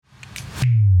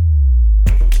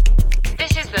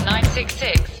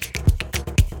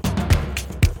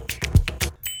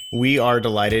We are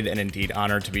delighted and indeed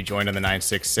honored to be joined on the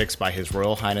 966 by His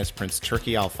Royal Highness Prince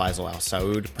Turki Al-Faisal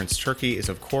Al-Saud. Prince Turki is,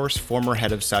 of course, former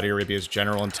head of Saudi Arabia's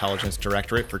General Intelligence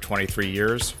Directorate for 23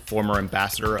 years, former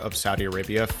ambassador of Saudi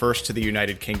Arabia, first to the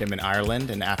United Kingdom and Ireland,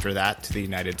 and after that to the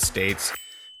United States,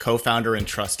 co-founder and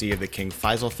trustee of the King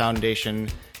Faisal Foundation,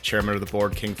 chairman of the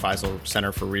board King Faisal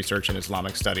Center for Research and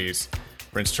Islamic Studies.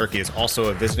 Prince Turki is also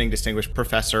a visiting distinguished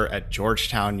professor at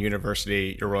Georgetown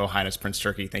University. Your Royal Highness Prince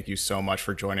Turki, thank you so much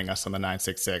for joining us on the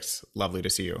 966. Lovely to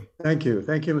see you. Thank you.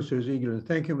 Thank you, Mr. Ziegler. And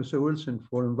thank you, Mr. Wilson,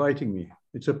 for inviting me.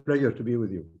 It's a pleasure to be with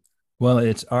you. Well,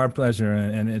 it's our pleasure,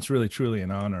 and it's really, truly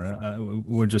an honor.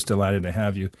 We're just delighted to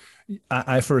have you.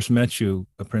 I first met you,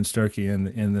 Prince Turki, in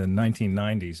the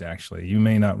 1990s, actually. You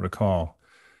may not recall.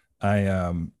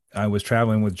 I was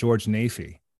traveling with George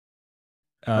Nafee.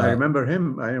 I remember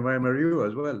him. I remember you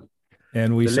as well.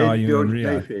 And we saw you George in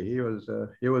Riyadh. Nafee.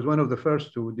 He was one of the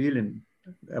first to deal in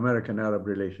American-Arab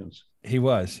relations. He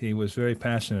was very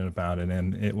passionate about it,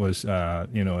 and it was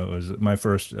it was my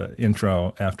first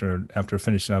intro after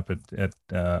finishing up at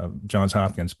Johns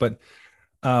Hopkins. But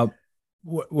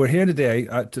we're here today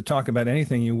to talk about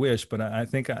anything you wish. But I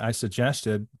think I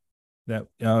suggested that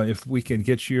if we could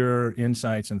get your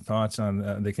insights and thoughts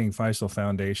on the King Faisal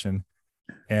Foundation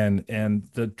and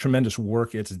the tremendous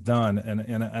work it's done,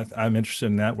 and I'm interested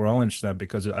in that. We're all interested in that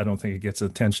because I don't think it gets the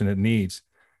attention it needs.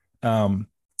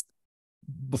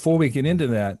 Before we get into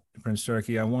that, Prince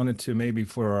Turki, I wanted to maybe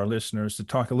for our listeners to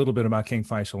talk a little bit about King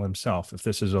Faisal himself, if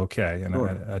this is okay. And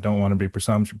sure. I don't want to be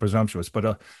presumptuous,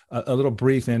 but a little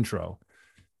brief intro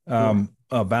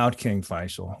about King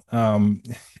Faisal.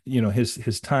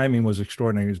 His timing was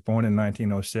extraordinary. He was born in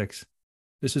 1906.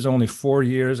 This is only 4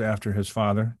 years after his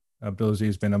father,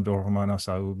 Abdulaziz bin Abdulrahman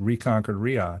Al-Saud, reconquered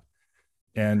Riyadh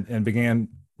and began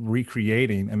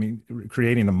creating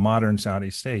a modern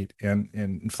Saudi state. And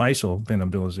Faisal bin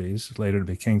Abdulaziz, later to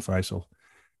be King Faisal,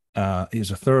 is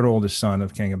the third oldest son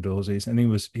of King Abdulaziz, and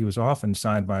he was often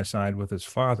side by side with his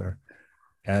father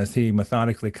as he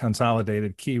methodically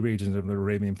consolidated key regions of the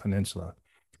Arabian Peninsula.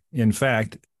 In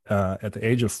fact, at the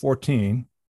age of 14,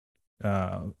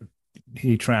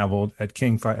 he traveled as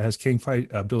King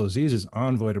Abdulaziz's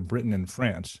envoy to Britain and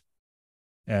France.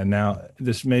 And now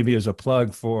this maybe is a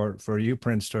plug for you,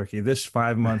 Prince Turki. This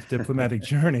 5-month diplomatic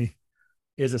journey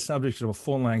is a subject of a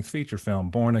full-length feature film,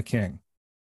 Born a King.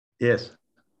 Yes.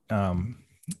 And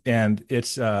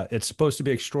it's supposed to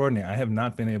be extraordinary. I have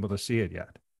not been able to see it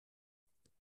yet,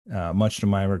 much to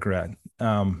my regret.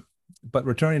 But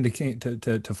returning to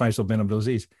Faisal bin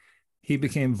Abdulaziz, he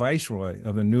became viceroy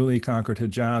of the newly conquered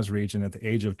Hijaz region at the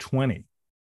age of 20.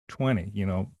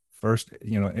 First,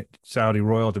 Saudi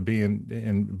royal to be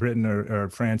in Britain or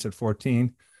France at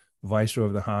 14, viceroy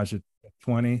of the Hajj at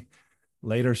 20,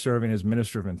 later serving as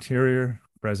Minister of Interior,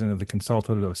 President of the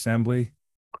Consultative Assembly,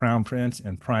 Crown Prince,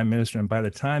 and Prime Minister. And by the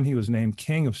time he was named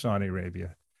King of Saudi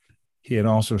Arabia, he had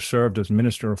also served as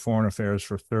Minister of Foreign Affairs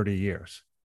for 30 years.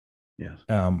 Yes.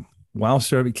 While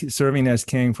serving as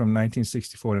king from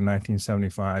 1964 to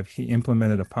 1975, he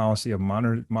implemented a policy of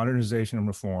modernization and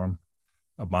reform,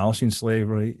 abolishing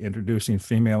slavery, introducing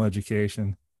female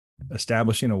education,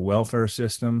 establishing a welfare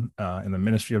system in the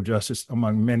Ministry of Justice,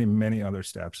 among many, many other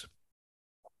steps.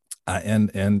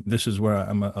 And this is where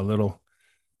I'm a little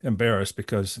embarrassed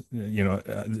because,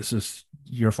 this is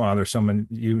your father, someone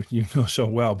you know so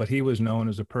well, but he was known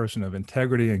as a person of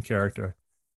integrity and character.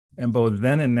 And both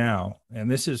then and now, and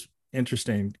this is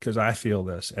interesting because I feel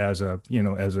this as an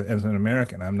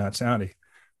American, I'm not Saudi,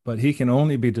 but he can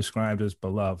only be described as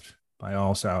beloved by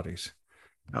all Saudis.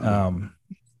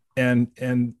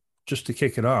 And just to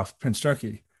kick it off, Prince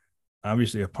Turki,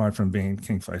 obviously apart from being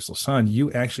King Faisal's son, you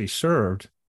actually served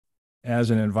as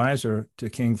an advisor to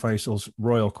King Faisal's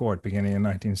royal court beginning in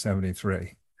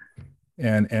 1973.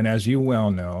 And as you well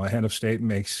know, a head of state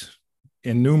makes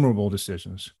innumerable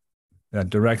decisions that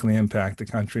directly impact the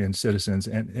country and citizens.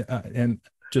 And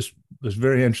just was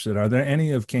very interested, are there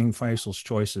any of King Faisal's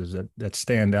choices that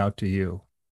stand out to you?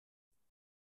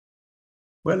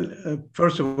 Well,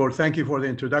 first of all, thank you for the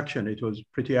introduction. It was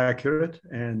pretty accurate.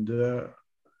 And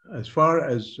as far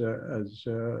as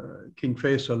King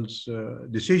Faisal's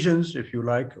decisions, if you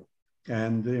like,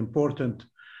 and the important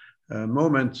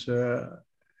moments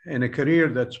in a career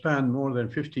that spanned more than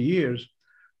 50 years,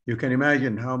 you can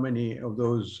imagine how many of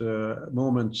those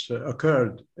moments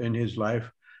occurred in his life,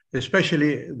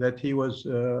 especially that he was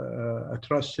a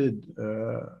trusted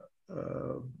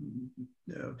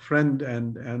friend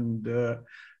and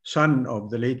son of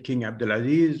the late King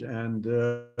Abdulaziz, and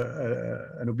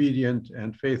an obedient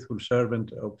and faithful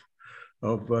servant of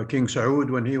King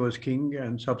Saud when he was king,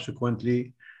 and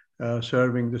subsequently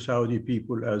serving the Saudi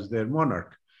people as their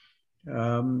monarch.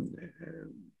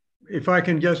 If I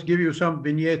can just give you some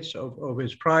vignettes of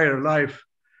his prior life,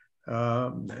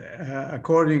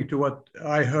 according to what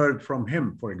I heard from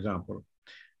him, for example.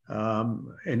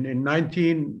 In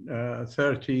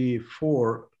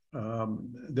 1934,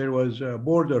 there was a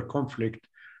border conflict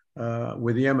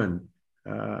with Yemen,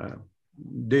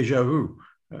 déjà vu.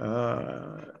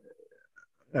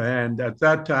 And at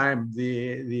that time,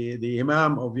 the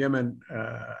Imam of Yemen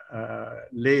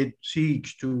laid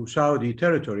siege to Saudi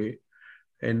territory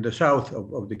in the south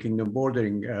of the kingdom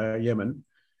bordering Yemen.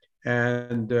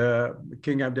 And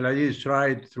King Abdulaziz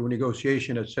tried through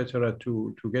negotiation, etc.,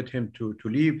 to get him to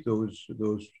leave those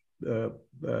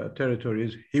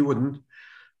territories. He wouldn't.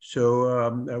 So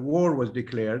a war was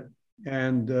declared.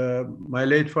 And my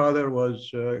late father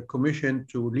was commissioned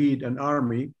to lead an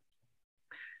army,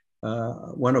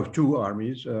 one of two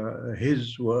armies.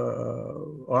 His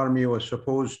army was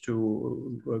supposed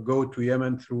to go to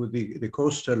Yemen through the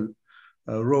coastal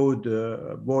road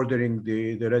bordering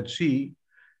the Red Sea.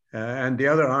 And the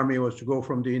other army was to go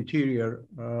from the interior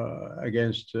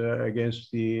against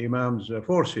the Imam's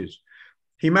forces.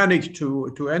 He managed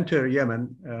to enter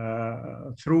Yemen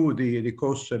through the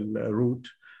coastal route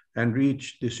and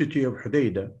reach the city of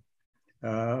Hodeidah.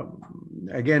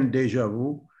 Again, déjà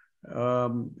vu.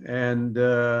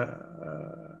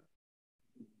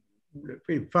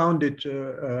 We found it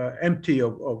empty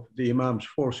of the Imam's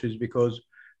forces because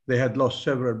they had lost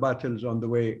several battles on the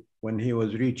way when he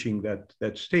was reaching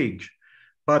that stage.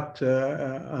 But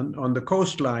on the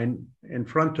coastline in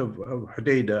front of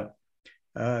Hodeidah,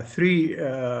 three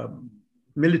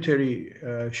military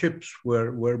ships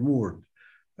were moored.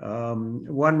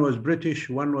 One was British,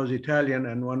 one was Italian,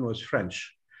 and one was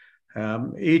French.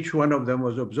 Each one of them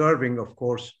was observing, of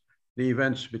course, the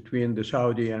events between the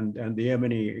Saudi and the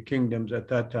Yemeni kingdoms at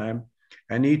that time,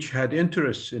 and each had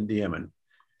interests in the Yemen.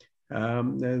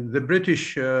 The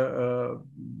British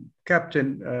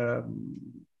captain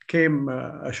came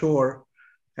ashore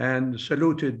and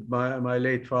saluted my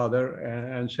late father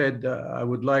and said, I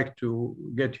would like to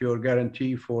get your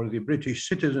guarantee for the British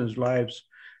citizens' lives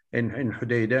in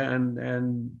Hodeidah.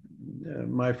 And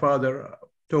my father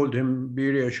told him, be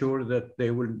reassured that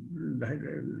there will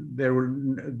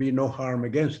be no harm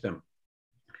against them.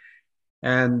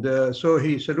 And so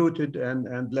he saluted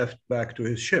and left back to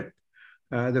his ship.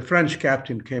 The French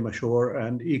captain came ashore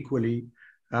and equally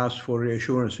asked for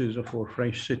reassurances for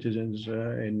French citizens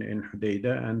in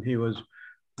Hodeidah, and he was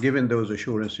given those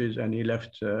assurances and he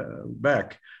left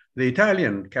back. The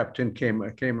Italian captain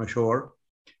came ashore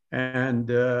and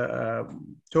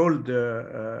told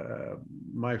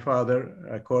my father,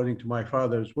 according to my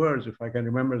father's words, if I can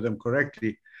remember them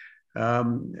correctly,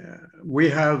 we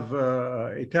have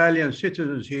Italian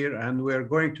citizens here and we're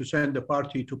going to send a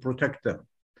party to protect them.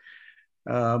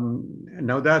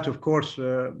 Now that, of course,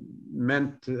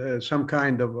 meant some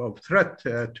kind of threat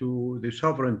to the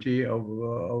sovereignty of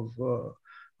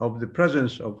the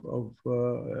presence of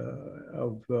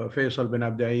Faisal bin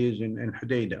Abdulaziz in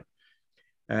Hodeidah.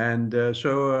 And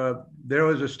so there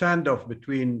was a standoff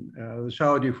between the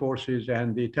Saudi forces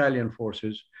and the Italian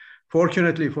forces.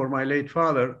 Fortunately for my late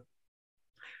father,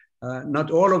 not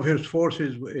all of his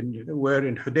forces were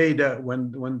in Hodeidah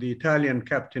when the Italian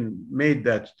captain made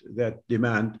that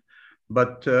demand,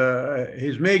 but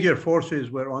his major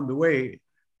forces were on the way.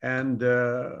 And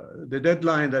the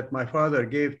deadline that my father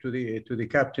gave to the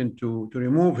captain to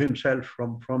remove himself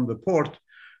from the port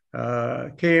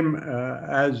came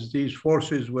as these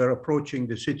forces were approaching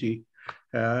the city.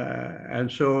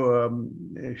 And so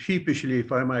sheepishly,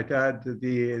 if I might add,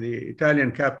 the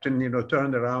Italian captain,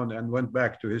 turned around and went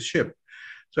back to his ship.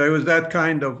 So it was that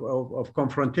kind of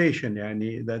confrontation,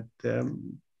 yani, that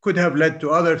could have led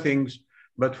to other things,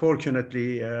 but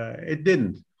fortunately it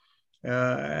didn't.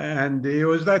 And he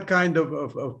was that kind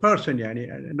of person,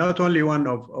 yani, not only one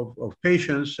of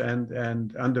patience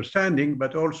and understanding,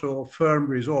 but also of firm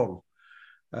resolve.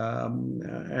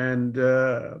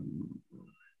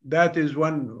 That is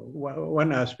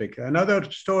one aspect. Another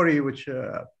story which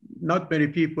not many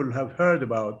people have heard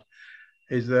about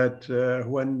is that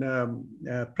when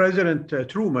President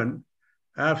Truman,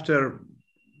 after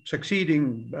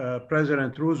succeeding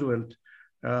President Roosevelt,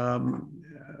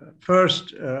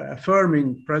 first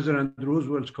affirming President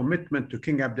Roosevelt's commitment to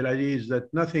King Abdulaziz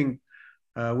that nothing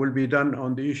will be done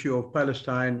on the issue of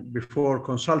Palestine before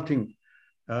consulting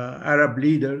Arab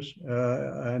leaders,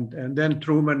 and then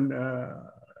Truman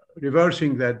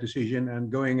reversing that decision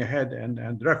and going ahead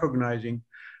and recognizing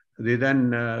the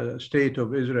then state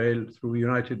of Israel through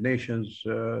United Nations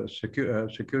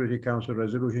Security Council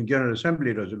resolution, General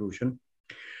Assembly resolution.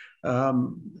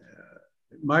 Um,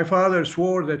 my father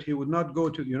swore that he would not go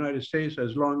to the United States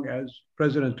as long as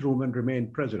President Truman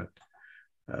remained president.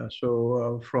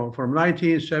 From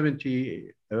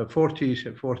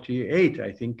 1948,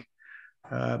 I think,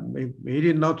 he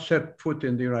did not set foot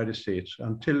in the United States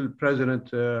until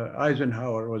President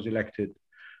Eisenhower was elected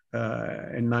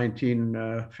in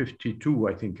 1952,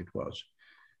 I think it was.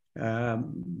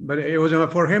 But it was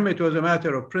for him, it was a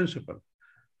matter of principle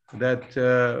that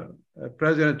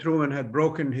President Truman had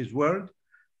broken his word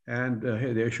and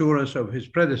the assurance of his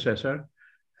predecessor,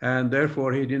 and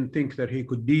therefore he didn't think that he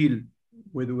could deal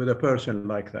with a person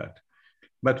like that.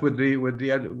 But with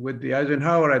the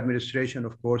Eisenhower administration,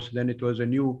 of course, then it was a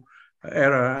new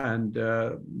era, and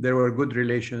there were good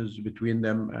relations between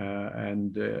them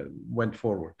and went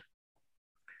forward.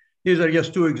 These are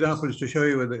just two examples to show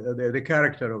you the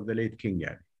character of the late king.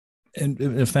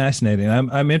 And fascinating.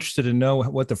 I'm interested to know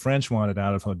what the French wanted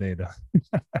out of Hodeidah.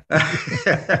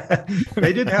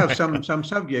 They did have some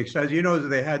subjects, as you know.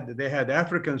 They had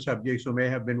African subjects who may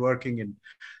have been working in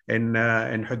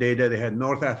Hodeidah. They had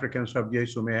North African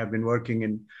subjects who may have been working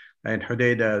in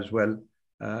Hodeidah as well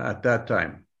at that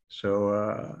time. So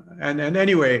and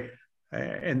anyway,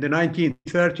 in the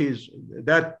 1930s,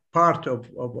 that part of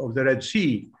the Red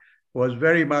Sea was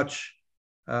very much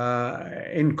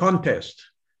in contest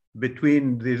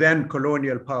between the then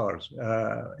colonial powers.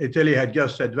 Italy had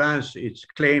just advanced its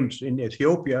claims in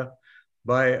Ethiopia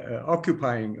by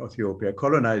occupying Ethiopia,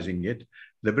 colonizing it.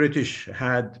 The British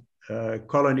had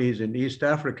colonies in East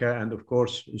Africa and, of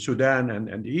course, Sudan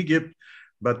and Egypt,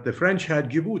 but the French had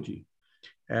Djibouti.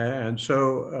 And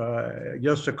so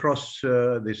just across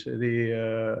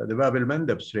the Bab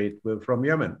el-Mandeb Strait from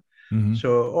Yemen. Mm-hmm.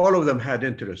 So all of them had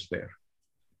interest there.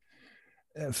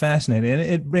 Fascinating. And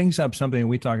it brings up something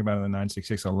we talk about in the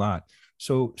 966 a lot.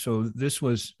 So this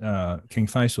was King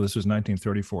Faisal. This was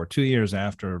 1934, 2 years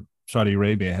after Saudi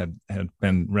Arabia had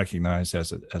been recognized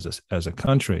as a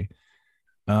country.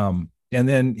 And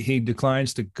then he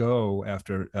declines to go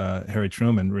after Harry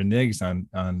Truman reneges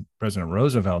on President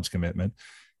Roosevelt's commitment.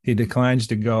 He declines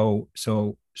to go.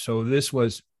 So this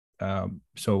was King,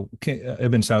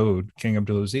 Ibn Saud, King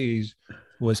Abdulaziz,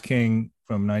 was king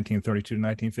from 1932 to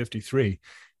 1953,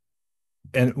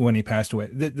 and when he passed away.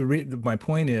 My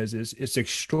point is it's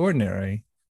extraordinary.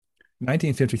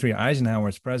 1953, Eisenhower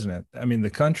was president. I mean, the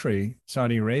country,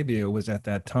 Saudi Arabia, was at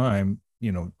that time,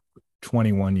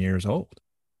 21 years old.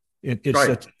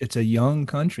 It's a young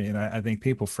country, and I think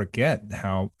people forget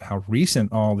how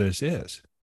recent all this is.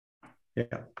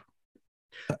 Yeah.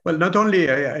 Well, not only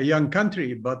a young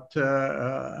country, but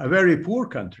a very poor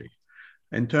country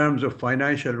in terms of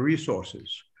financial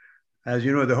resources. As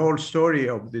you know, the whole story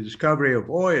of the discovery of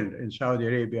oil in Saudi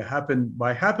Arabia happened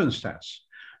by happenstance.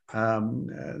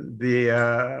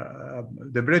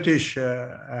 The British,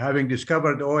 having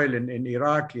discovered oil in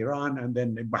Iraq, Iran, and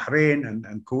then in Bahrain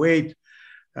and Kuwait,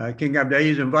 King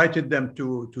Abdulaziz invited them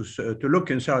to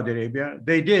look in Saudi Arabia.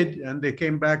 They did, and they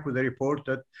came back with a report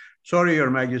that, sorry, Your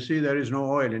Majesty, there is no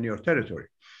oil in your territory.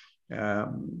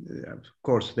 Of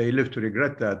course, they live to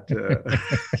regret that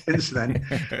since then.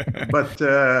 But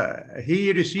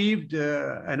he received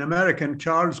an American,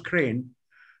 Charles Crane,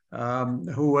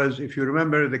 who was, if you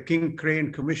remember, the King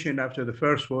Crane Commission after the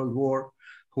First World War,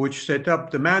 which set up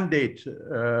the mandate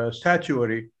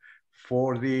statuary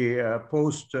for the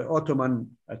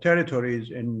post-Ottoman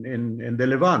territories in the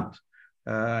Levant,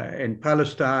 in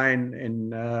Palestine,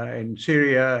 in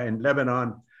Syria, in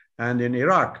Lebanon, and in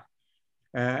Iraq.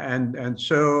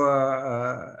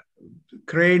 So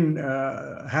Crane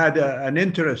had an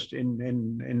interest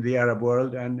in the Arab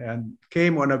world and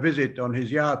came on a visit on his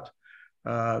yacht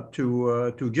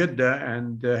to Jeddah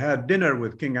and had dinner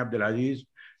with King Abdulaziz.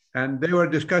 And they were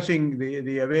discussing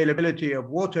the availability of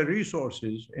water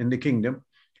resources in the kingdom,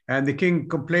 and the king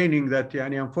complaining that,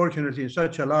 unfortunately, in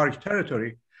such a large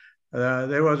territory,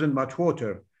 there wasn't much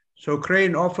water. So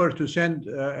Crane offered to send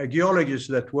a geologist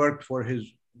that worked for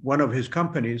one of his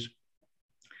companies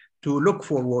to look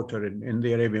for water in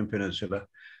the Arabian Peninsula.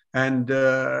 And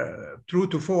true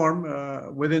to form,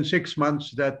 within 6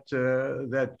 months, that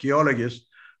geologist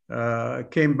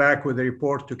came back with a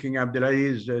report to King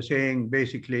Abdulaziz saying,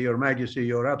 basically, Your Majesty,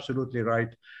 you're absolutely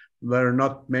right. There are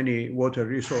not many water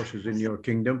resources in your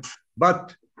kingdom,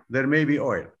 but there may be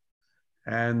oil.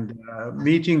 And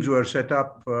meetings were set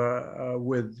up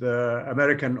with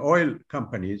American oil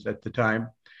companies at the time.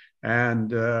 And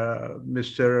the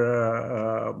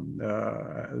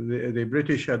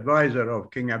British advisor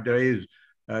of King Abdulaziz,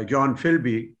 John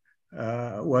Philby,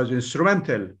 was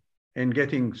instrumental in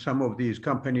getting some of these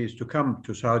companies to come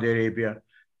to Saudi Arabia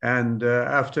And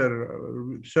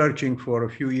after searching for a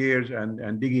few years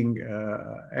and digging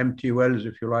empty wells,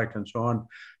 if you like, and so on,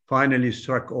 finally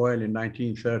struck oil in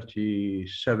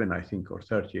 1937, I think, or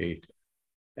 38.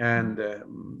 And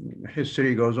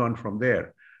history goes on from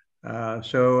there.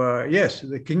 Yes,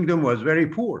 the kingdom was very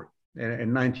poor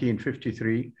in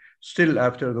 1953, still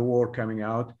after the war coming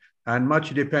out, and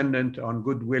much dependent on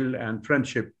goodwill and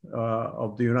friendship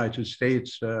of the United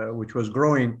States, which was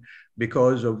growing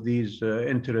because of these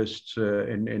interests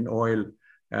in oil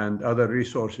and other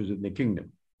resources in the kingdom.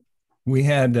 We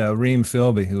had Reem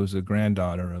Philby, who was the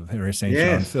granddaughter of Harry St.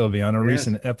 John Philby, on a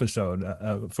recent episode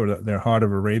for their Heart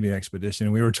of Arabia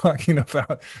expedition. We were talking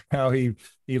about how he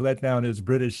let down his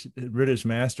British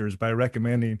masters by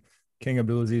recommending King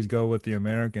Abdulaziz go with the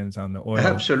Americans on the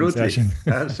oil concession.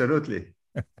 Absolutely.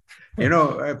 You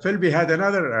know, Philby had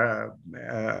another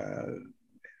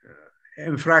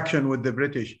infraction with the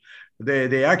British.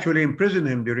 They actually imprisoned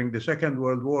him during the Second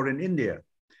World War in India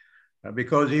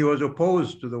because he was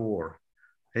opposed to the war.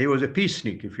 He was a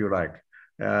peacenik, if you like,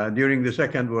 during the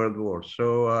Second World War.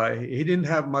 So he didn't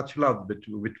have much love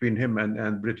between him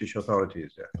and British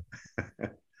authorities.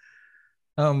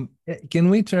 Can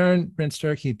we turn, Prince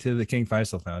Turki, to the King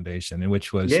Faisal Foundation,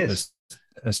 which was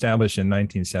established in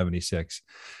 1976?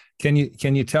 Can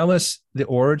you tell us the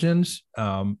origins,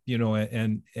 and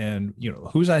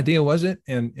whose idea was it,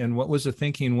 and what was the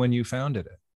thinking when you founded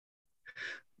it?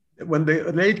 When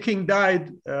the late king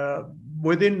died,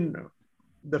 within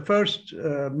the first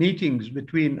meetings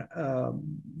between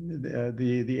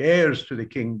the heirs to the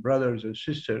king, brothers and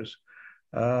sisters,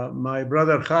 my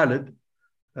brother Khalid,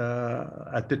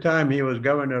 at the time he was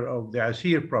governor of the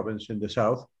Asir province in the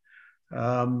south,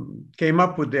 came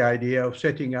up with the idea of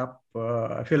setting up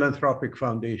a philanthropic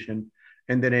foundation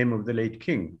in the name of the late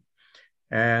king.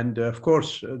 And of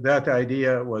course, that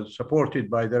idea was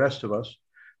supported by the rest of us.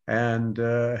 And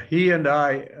he and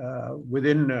I,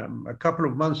 within a couple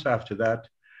of months after that,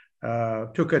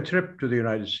 took a trip to the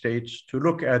United States to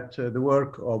look at the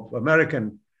work of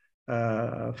American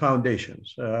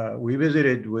foundations. We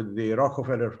visited with the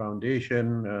Rockefeller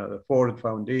Foundation, the Ford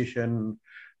Foundation,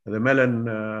 the Mellon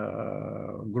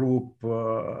Group,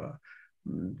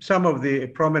 some of the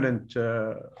prominent,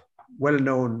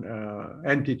 well-known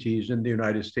entities in the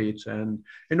United States, and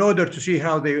in order to see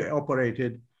how they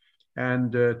operated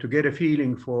and to get a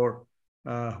feeling for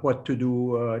what to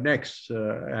do next.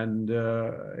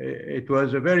 It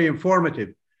was a very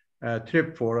informative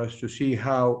trip for us to see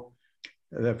how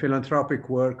the philanthropic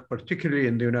work, particularly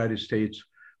in the United States,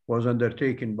 was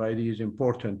undertaken by these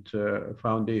important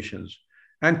foundations,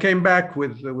 and came back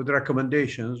with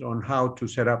recommendations on how to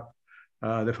set up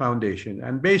the foundation.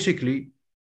 And basically,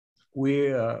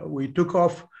 we took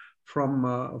off from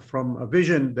a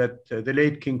vision that the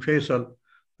late King Faisal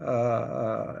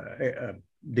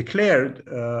declared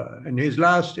in his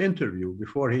last interview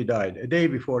before he died, a day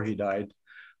before he died,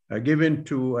 given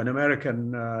to an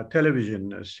American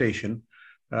television station.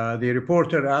 The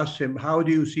reporter asked him, "How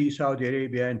do you see Saudi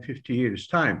Arabia in 50 years'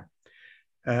 time?"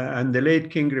 And the late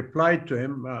king replied to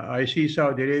him, "I see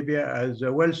Saudi Arabia as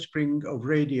a wellspring of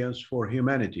radiance for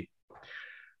humanity."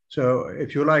 So,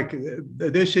 if you like,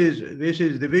 this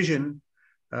is the vision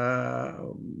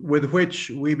with which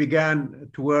we began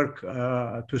to work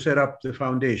to set up the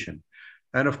foundation.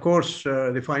 And of course,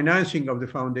 the financing of the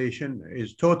foundation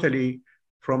is totally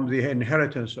from the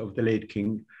inheritance of the late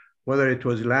king, whether it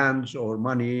was lands or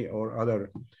money or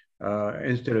other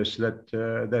interests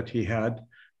that he had.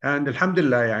 And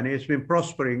alhamdulillah, and it's been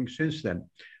prospering since then.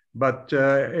 But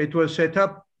it was set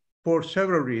up for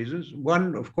several reasons.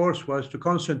 One, of course, was to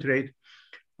concentrate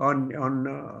on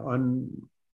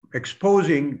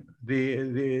exposing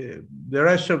the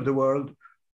rest of the world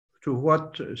to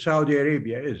what Saudi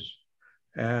Arabia is,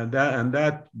 and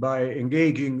that by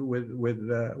engaging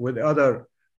with other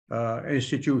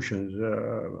institutions,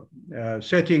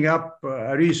 setting up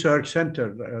a research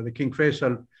center, the King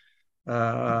Faisal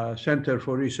Center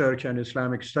for Research and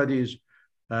Islamic Studies,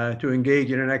 to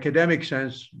engage in an academic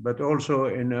sense, but also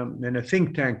in a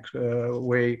think tank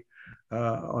way,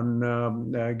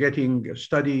 on getting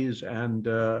studies and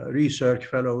research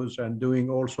fellows and doing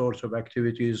all sorts of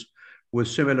activities with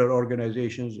similar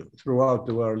organizations throughout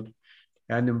the world,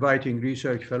 and inviting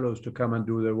research fellows to come and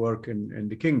do their work in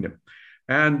the kingdom.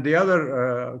 And the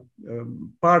other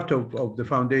part of the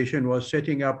foundation was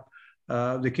setting up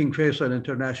the King Faisal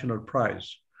International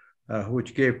Prize,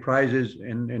 which gave prizes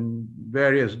in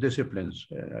various disciplines,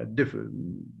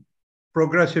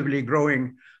 progressively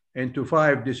growing into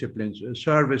 5 disciplines: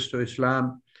 service to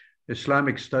Islam,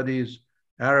 Islamic studies,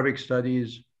 Arabic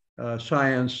studies,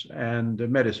 science, and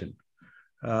medicine.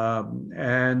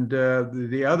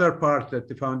 The other part that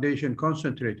the foundation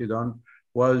concentrated on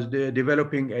was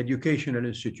developing educational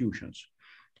institutions.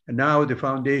 And now the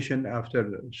foundation,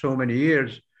 after so many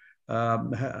years,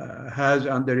 has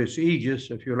under its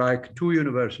aegis, if you like, 2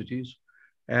 universities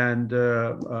and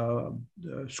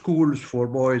schools for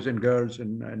boys and girls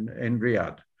in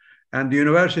Riyadh. And the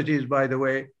universities, by the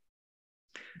way,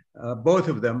 both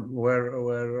of them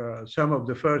were some of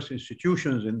the first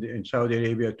institutions in Saudi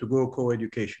Arabia to go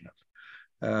co-educational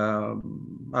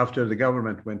after the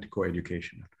government went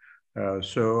co-educational.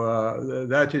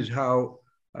 That is how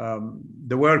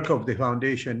the work of the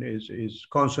foundation is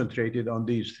concentrated on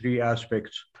these 3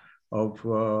 aspects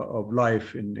of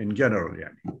life in general.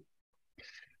 Yeah.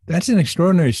 That's an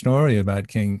extraordinary story about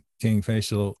King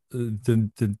Faisal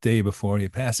the day before he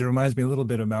passed. It reminds me a little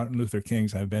bit of Martin Luther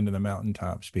King's "I've been to the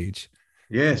mountaintop" speech.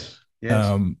 Yes.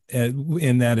 In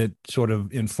that it sort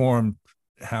of informed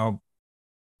how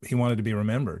he wanted to be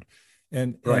remembered.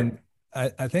 And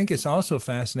I think it's also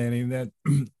fascinating that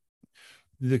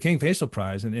the King Faisal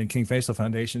Prize and King Faisal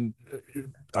Foundation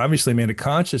obviously made a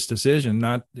conscious decision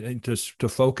not to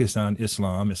focus on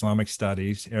Islamic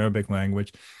studies, Arabic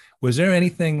language. Was there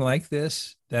anything like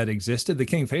this that existed? The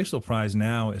King Faisal Prize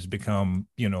now has become,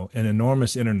 an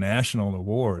enormous international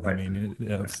award. Right. I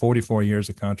mean, 44 years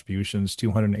of contributions,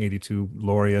 282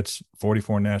 laureates,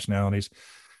 44 nationalities.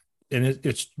 And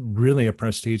it's really a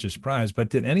prestigious prize. But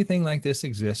did anything like this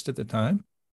exist at the time?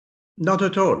 Not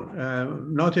at all.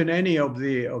 Not in any of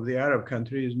the Arab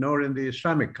countries, nor in the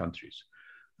Islamic countries.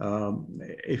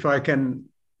 If I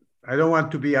don't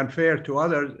want to be unfair to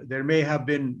others, there may have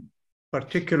been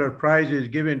particular prizes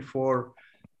given for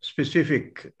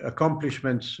specific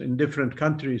accomplishments in different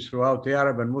countries throughout the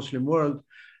Arab and Muslim world,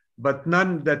 but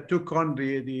none that took on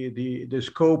the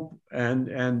scope and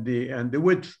the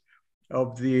width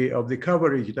of the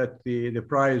coverage that the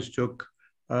prize took.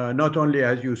 Not only,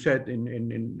 as you said,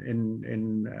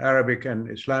 in Arabic and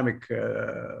Islamic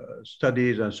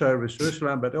studies and service to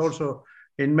Islam, but also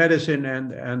in medicine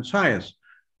and science.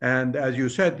 And as you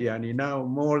said, Yani, now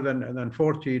more than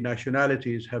 40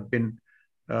 nationalities have been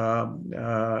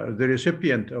the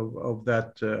recipient of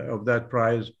that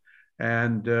prize.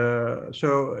 And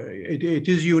so it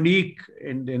is unique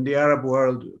in the Arab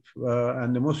world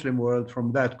and the Muslim world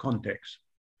from that context.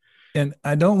 And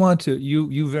I don't want to,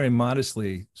 you very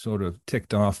modestly sort of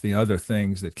ticked off the other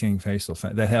things that King Faisal,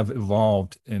 that have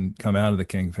evolved and come out of the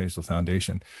King Faisal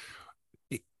Foundation.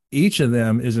 Each of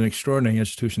them is an extraordinary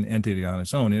institution entity on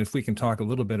its own. And if we can talk a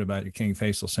little bit about your King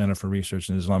Faisal Center for Research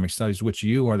and Islamic Studies, which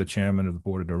you are the chairman of the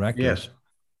board of directors.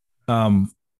 Yes.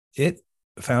 It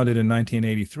founded in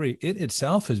 1983. It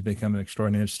itself has become an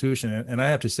extraordinary institution. And I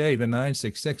have to say, the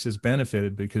 966 has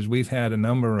benefited because we've had a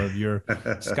number of your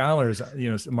scholars,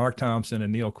 Mark Thompson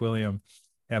and Neil Quilliam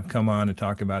have come on and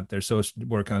talk about their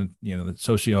work on, the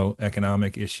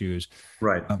socioeconomic issues.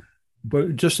 Right.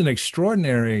 But just an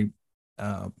extraordinary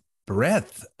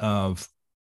breadth of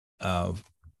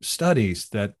studies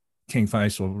that King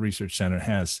Faisal Research Center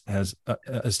has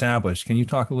established. Can you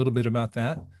talk a little bit about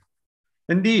that?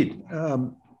 Indeed.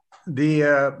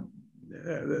 The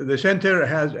center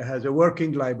has a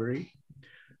working library,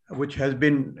 which has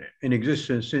been in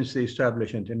existence since the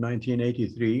establishment in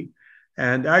 1983.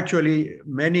 And actually,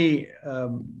 many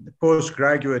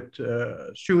postgraduate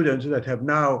students that have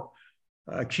now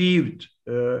achieved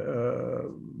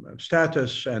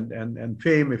status and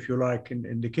fame, if you like,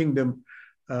 in the kingdom,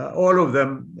 all of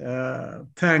them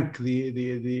thank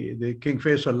the King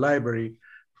Faisal Library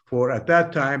for, at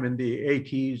that time in the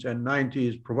 80s and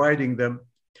 90s, providing them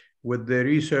with the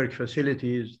research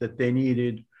facilities that they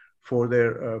needed for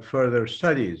their further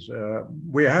studies.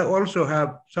 We also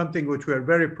have something which we're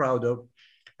very proud of,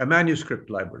 a manuscript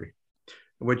library,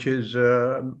 which is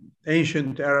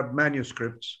ancient Arab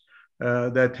manuscripts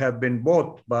that have been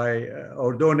bought by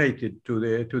or donated to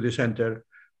the center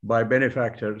by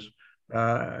benefactors.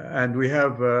 And we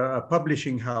have a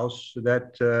publishing house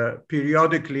that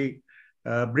periodically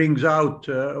brings out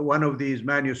one of these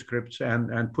manuscripts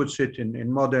and puts it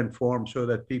in modern form so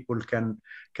that people can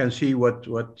see what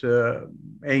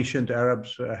ancient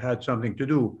Arabs had something to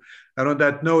do. And on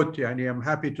that note, Yani, I'm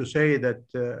happy to say that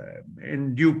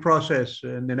in due process,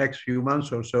 in the next few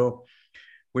months or so,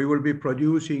 we will be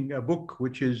producing a book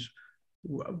which is,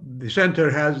 the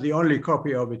center has the only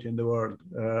copy of it in the world,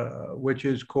 which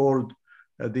is called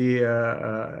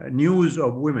the News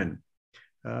of Women.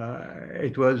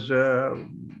 It was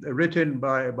written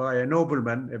by a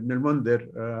nobleman, Ibn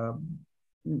al-Mundhir,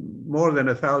 more than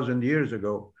 1,000 years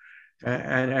ago.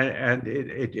 And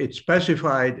it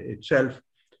specified itself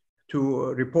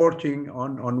to reporting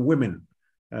on women.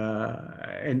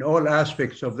 in all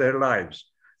aspects of their lives.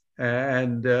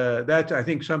 And that, I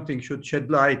think, something should shed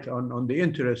light on the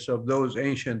interests of those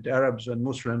ancient Arabs and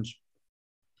Muslims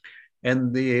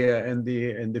and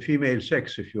the female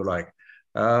sex, if you like.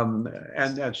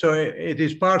 And so it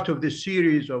is part of this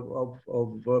series of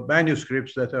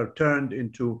manuscripts that are turned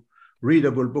into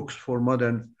readable books for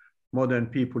modern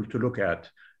people to look at.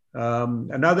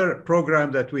 Another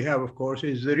program that we have, of course,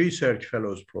 is the Research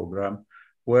Fellows Program,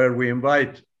 where we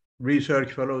invite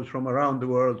research fellows from around the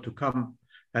world to come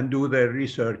and do their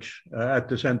research at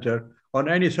the center on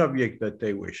any subject that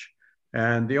they wish.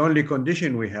 And the only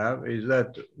condition we have is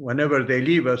that whenever they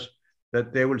leave us,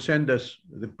 that they will send us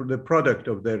the product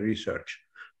of their research,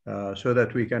 so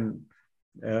that we can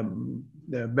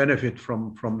benefit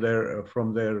from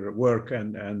their work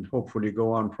and hopefully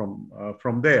go on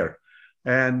from there.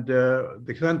 And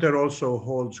the center also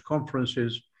holds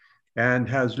conferences and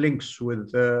has links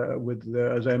with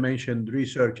as I mentioned,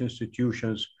 research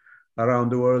institutions around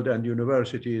the world and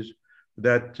universities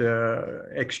that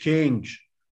exchange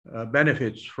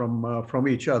benefits from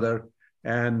each other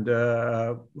and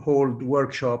hold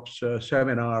workshops,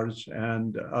 seminars,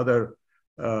 and other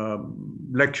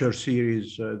lecture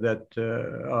series that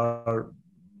are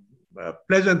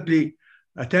pleasantly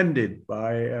attended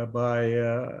by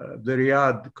the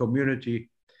Riyadh community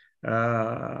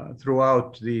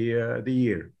throughout the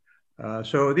year.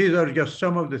 So these are just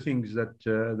some of the things that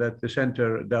the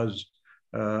center does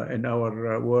in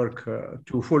our work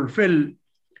to fulfill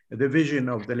the vision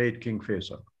of the late King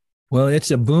Faisal. Well,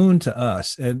 it's a boon to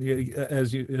us, and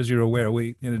as you're aware,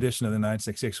 we, in addition to the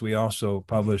 966, we also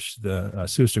publish the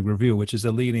Susuk Review, which is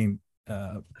a leading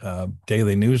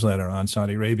daily newsletter on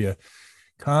Saudi Arabia,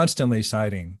 constantly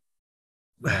citing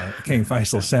King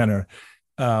Faisal Center.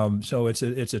 So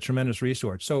it's a tremendous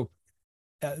resource. So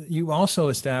you also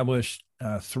established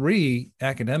 3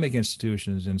 academic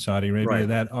institutions in Saudi Arabia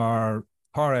that are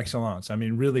par excellence. I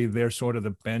mean, really, they're sort of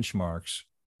the benchmarks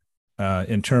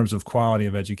in terms of quality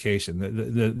of education.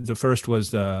 The first was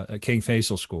the King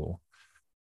Faisal School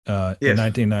in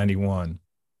 1991.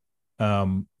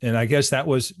 And I guess that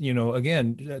was,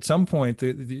 again, at some point,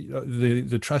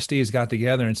 the trustees got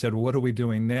together and said, well, what are we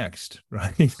doing next?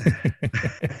 Right.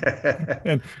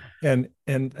 and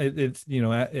it's,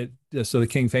 so the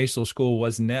King Faisal School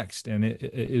was next. And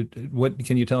what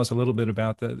can you tell us a little bit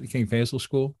about the King Faisal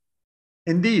School?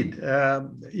 Indeed.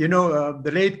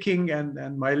 The late king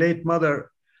and my late mother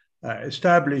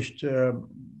established,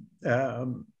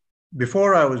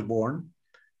 before I was born,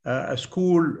 a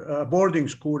boarding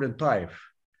school in Taif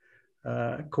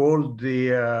called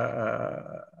the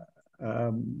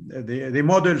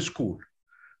Model School,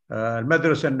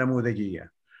 Al-Madrasa Al-Namudajiyya,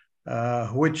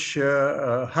 which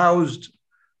housed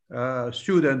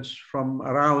students from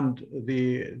around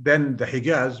the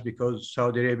Hijaz, because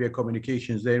Saudi Arabia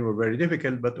communications there were very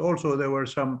difficult, but also there were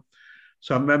some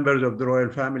members of the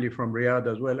royal family from Riyadh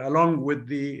as well, along with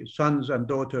the sons and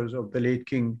daughters of the late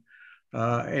king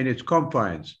in its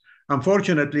confines.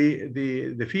 Unfortunately,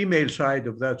 the female side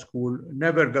of that school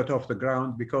never got off the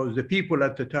ground because the people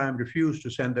at the time refused to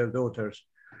send their daughters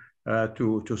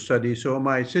to study. So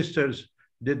my sisters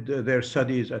did their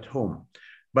studies at home.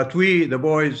 But we, the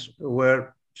boys,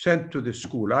 were sent to this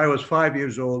school. I was 5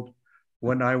 years old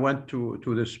when I went to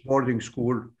this boarding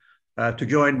school to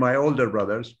join my older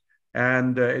brothers.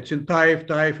 And it's in Taif.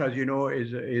 Taif, as you know,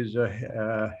 is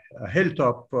a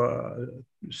hilltop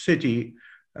city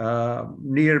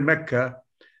near Mecca.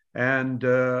 And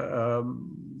the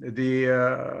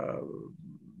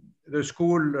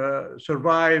school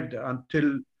survived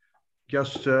until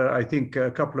just, I think,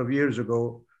 a couple of years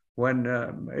ago, when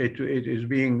it is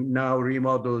being now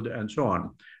remodeled and so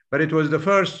on. But it was the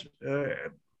first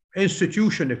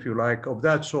institution, if you like, of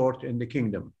that sort in the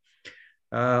kingdom.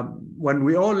 When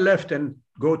we all left and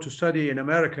go to study in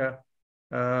America,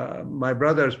 my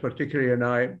brothers particularly and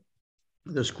I,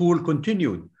 the school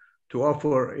continued to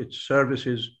offer its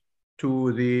services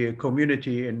to the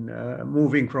community in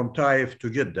moving from Taif to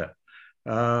Jeddah.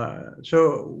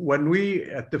 So when we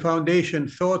at the foundation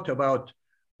thought about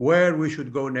where we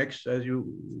should go next, as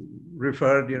you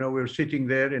referred, we're sitting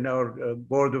there in our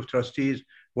board of trustees.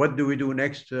 What do we do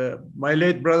next? My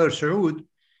late brother Saud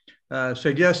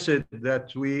suggested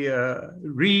that we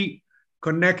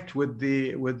reconnect with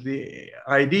the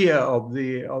idea of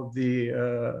the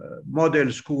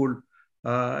model school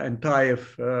in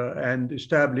Taif and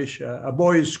establish a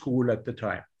boys' school at the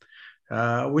time,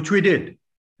 which we did.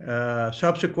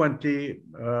 Subsequently,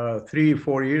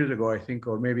 3-4 years ago, I think,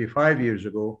 or maybe 5 years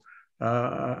ago,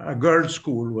 a girls'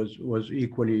 school was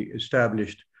equally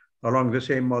established along the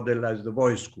same model as the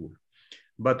boys' school.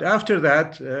 But after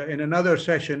that, in another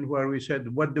session where we said,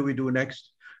 what do we do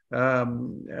next?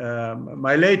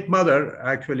 My late mother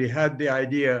actually had the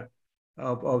idea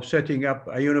of setting up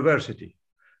a university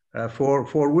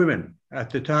for women at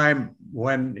the time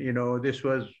when, this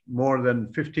was more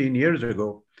than 15 years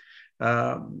ago.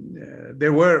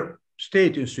 There were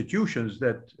state institutions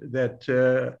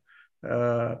that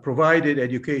provided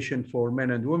education for men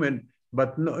and women,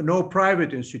 but no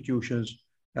private institutions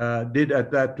did at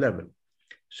that level.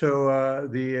 So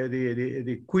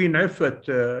the Queen Effet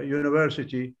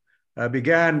University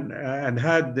began and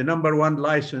had the #1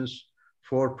 license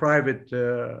for private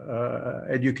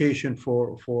education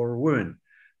for women.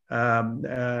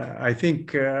 I think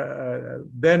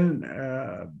then,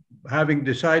 having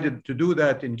decided to do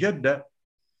that in Jeddah,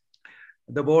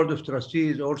 the Board of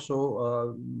Trustees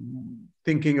also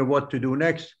thinking of what to do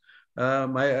next.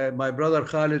 My brother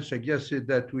Khalid suggested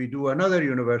that we do another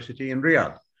university in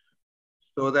Riyadh,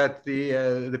 so that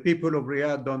the people of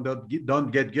Riyadh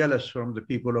don't get jealous from the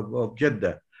people of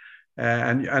Jeddah.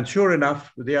 And sure enough,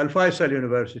 the Al-Faisal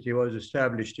University was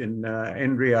established in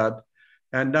Riyadh.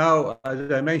 And now,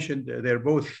 as I mentioned, they're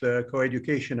both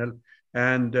coeducational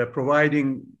and providing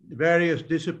various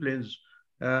disciplines.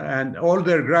 And all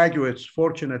their graduates,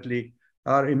 fortunately,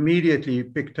 are immediately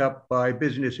picked up by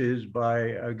businesses,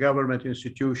 by government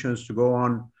institutions to go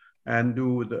on and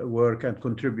do the work and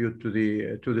contribute to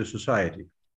the society.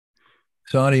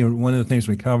 Saudi, one of the things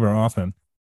we cover often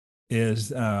is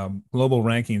global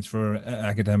rankings for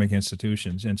academic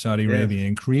institutions, and Saudi Arabia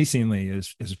increasingly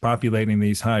is populating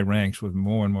these high ranks with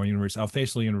more and more universities.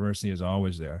 Al-Faisal University is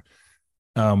always there.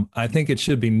 I think it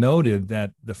should be noted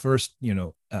that the first,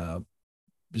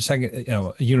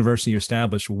 second, university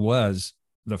established was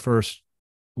the first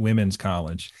women's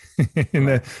college,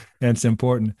 and that's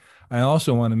important. I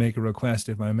also want to make a request,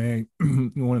 if I may.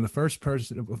 One of the first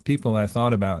people I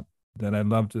thought about that I'd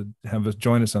love to have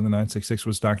join us on the 966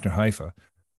 was Dr. Haifa,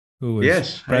 who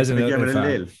was president of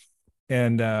IFA.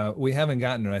 And we haven't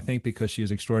gotten her, I think, because she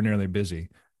is extraordinarily busy.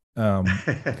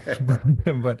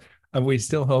 But we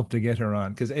still hope to get her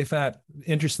on, because IFA,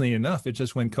 interestingly enough, it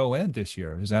just went co-ed this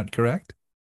year. Is that correct?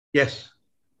 Yes.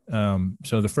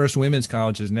 So the first women's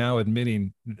college is now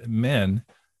admitting men.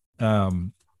 So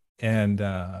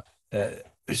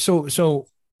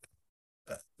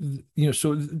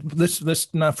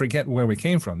let's not forget where we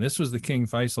came from. This was the King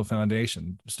Faisal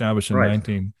Foundation, established in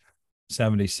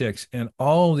 1976, and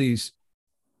all these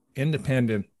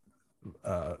independent,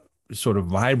 sort of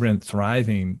vibrant,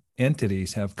 thriving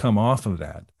entities have come off of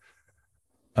that.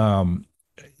 And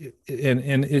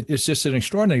it's just an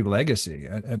extraordinary legacy.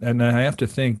 And I have to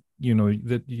think,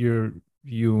 that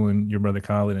you and your brother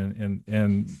Khalid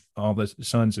and all the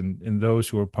sons and those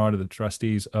who are part of the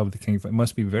trustees of the King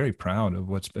must be very proud of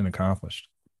what's been accomplished.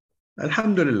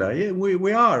 Alhamdulillah, yeah,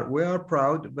 we are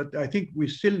proud, but I think we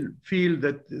still feel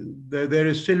that there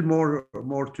is still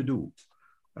more to do,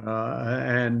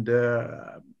 and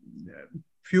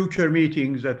future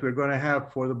meetings that we're going to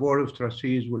have for the Board of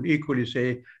Trustees will equally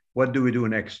say, what do we do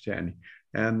next, Jenny?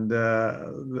 And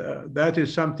that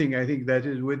is something I think that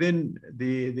is within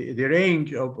the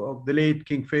range of the late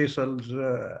King Faisal's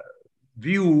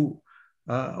view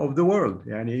of the world.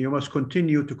 And you must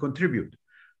continue to contribute.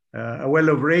 A well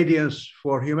of radiance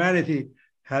for humanity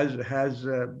has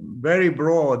very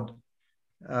broad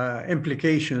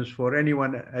implications for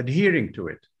anyone adhering to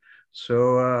it.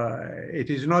 So it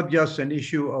is not just an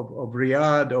issue of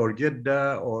Riyadh or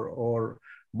Jeddah or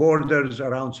borders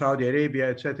around Saudi Arabia,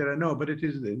 etc. No, but it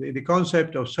is the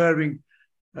concept of serving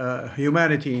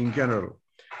humanity in general.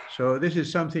 So this is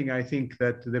something I think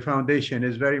that the foundation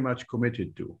is very much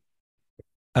committed to.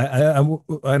 I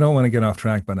don't want to get off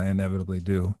track, but I inevitably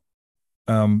do.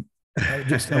 I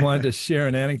wanted to share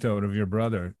an anecdote of your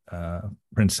brother,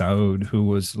 Prince Saud, who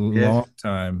was a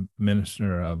long-time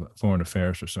Minister of Foreign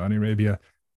Affairs for Saudi Arabia.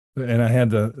 And I had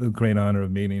the great honor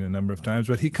of meeting a number of times,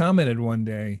 but he commented one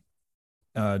day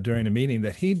during a meeting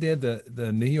that he did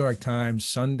the New York Times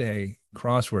Sunday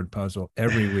crossword puzzle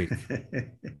every week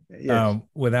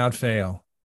without fail.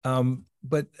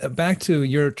 But back to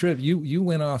your trip, you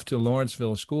went off to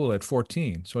Lawrenceville School at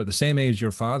 14, so at the same age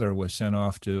your father was sent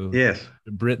off to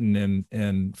Britain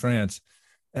and France.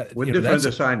 With different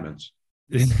assignments.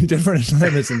 Different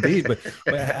assignments indeed, but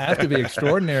it have to be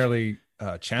extraordinarily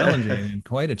challenging and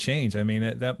quite a change. I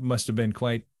mean, that must have been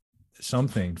quite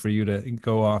something for you to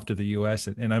go off to the U.S.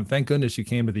 And thank goodness you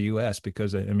came to the U.S.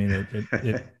 because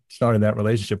it started that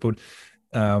relationship. But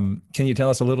can you tell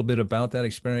us a little bit about that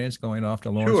experience going off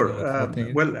to Lawrenceville?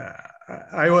 Sure. Well,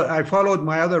 I followed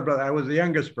my other brother. I was the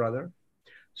youngest brother,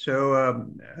 so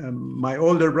my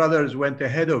older brothers went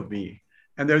ahead of me,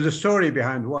 And there's a story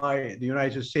behind why the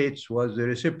United States was the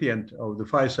recipient of the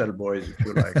Faisal boys, if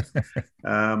you like.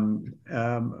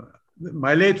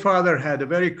 My late father had a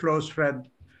very close friend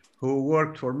who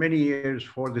worked for many years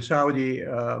for the Saudi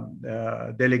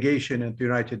delegation at the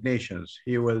United Nations.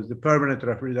 He was the permanent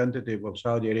representative of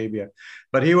Saudi Arabia,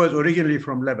 but he was originally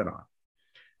from Lebanon.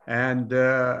 And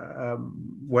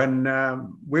when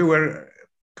we were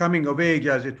coming of age,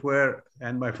 as it were,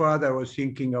 and my father was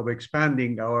thinking of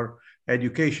expanding our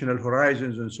educational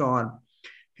horizons and so on,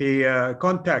 he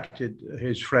contacted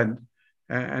his friend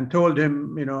and told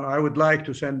him, you know, I would like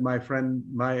to send my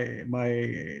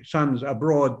sons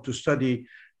abroad to study,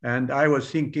 and I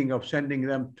was thinking of sending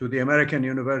them to the American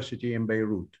University in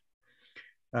Beirut.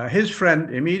 His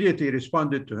friend immediately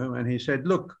responded to him and he said,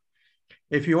 look,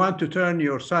 if you want to turn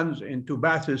your sons into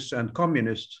Baathists and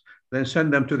communists, then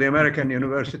send them to the American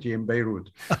University in Beirut.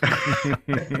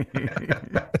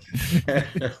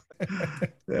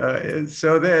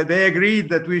 So they agreed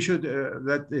that we should,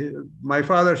 my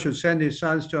father should send his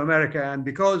sons to America. And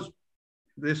because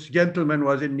this gentleman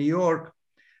was in New York,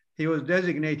 he was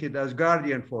designated as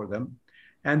guardian for them.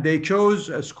 And they chose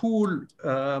a school,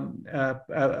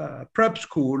 a prep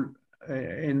school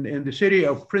in the city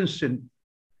of Princeton,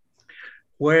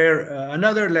 where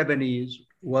another Lebanese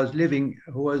was living,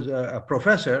 who was a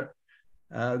professor,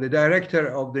 the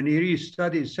director of the Near East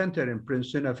Studies Center in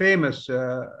Princeton, a famous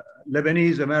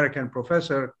Lebanese-American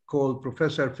professor called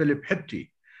Professor Philip Hepti,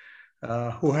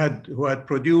 who had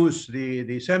produced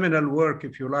the seminal work,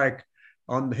 if you like,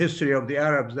 on the history of the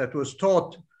Arabs that was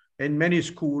taught in many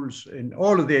schools, in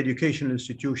all of the educational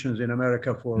institutions in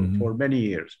America for many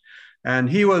years. And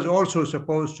he was also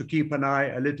supposed to keep an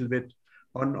eye a little bit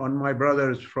on my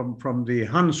brothers from the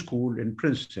Hun School in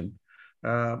Princeton.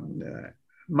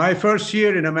 My first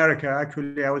year in America,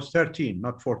 actually, I was 13,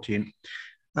 not 14,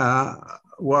 I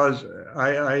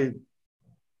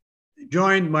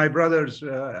joined my brothers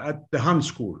at the Hun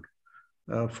School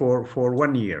for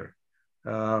 1 year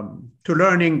to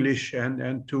learn English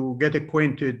and to get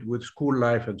acquainted with school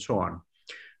life and so on.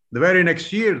 The very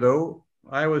next year, though,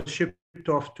 I was shipped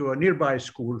off to a nearby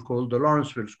school called the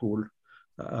Lawrenceville School,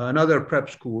 another prep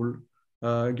school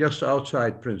just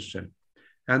outside Princeton.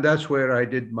 And that's where I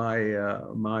did my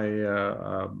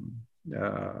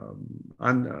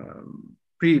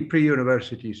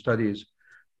pre-university studies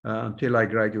until I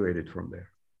graduated from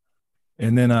there.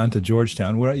 And then on to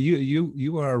Georgetown, where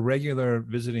you are a regular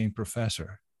visiting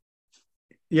professor.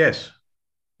 Yes.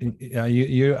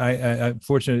 I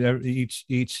fortunately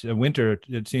each winter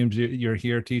it seems you're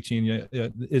here teaching.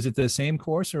 Is it the same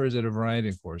course or is it a variety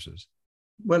of courses?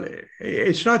 Well,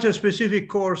 it's not a specific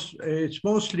course. It's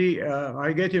mostly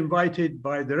I get invited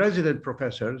by the resident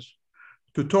professors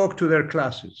to talk to their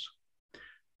classes,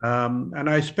 and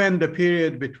I spend a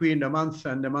period between a month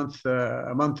and a month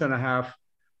and a half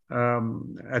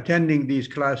attending these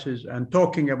classes and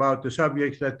talking about the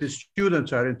subjects that the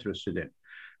students are interested in,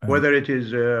 whether it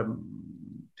is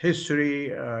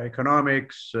history,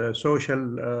 economics,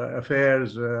 social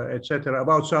affairs, etc.,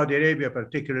 about Saudi Arabia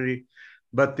particularly,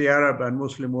 but the Arab and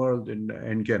Muslim world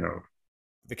in general.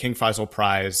 The King Faisal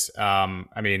Prize,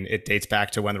 I mean, it dates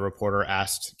back to when the reporter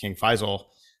asked King Faisal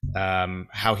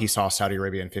how he saw Saudi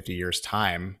Arabia in 50 years'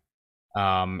 time.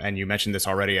 And you mentioned this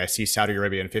already. I see Saudi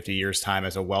Arabia in 50 years' time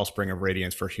as a wellspring of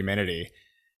radiance for humanity.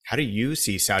 How do you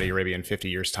see Saudi Arabia in 50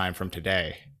 years' time from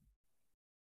today?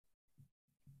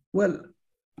 Well,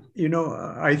 you know,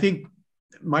 I think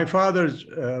my father's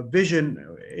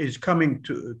vision is coming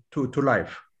to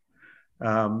life.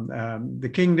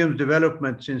 The kingdom's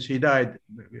development since he died,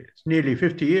 it's nearly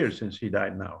 50 years since he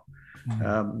died now.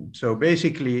 So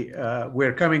basically,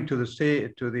 we're coming to the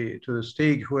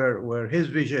stage where his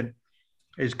vision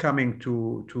is coming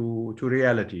to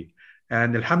reality.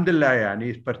 And alhamdulillah,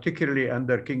 particularly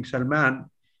under King Salman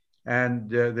and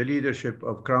the leadership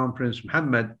of Crown Prince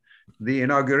Mohammed, the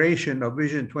inauguration of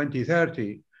Vision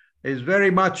 2030 is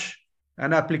very much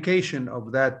an application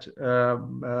of that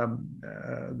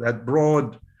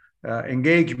broad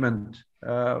engagement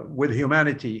with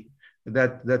humanity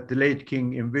that the late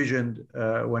king envisioned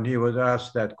when he was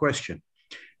asked that question.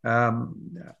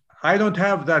 I don't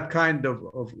have that kind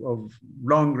of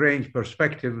long-range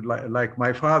perspective like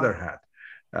my father had.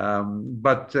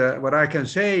 But what I can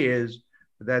say is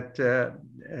that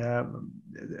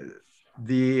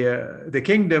the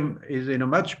kingdom is in a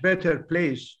much better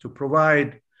place to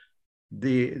provide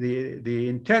the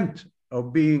intent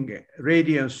of being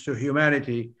radiance to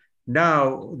humanity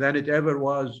now than it ever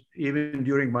was even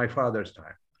during my father's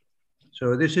time.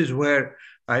 So this is where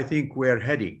I think we're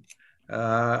heading.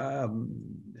 A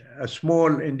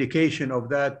small indication of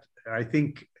that, I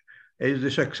think, is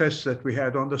the success that we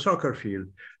had on the soccer field,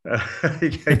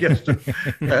 I guess,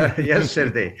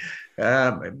 yesterday.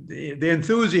 The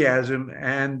enthusiasm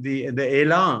and the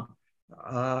elan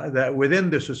that within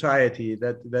the society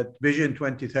that Vision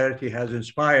 2030 has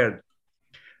inspired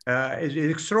is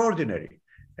extraordinary.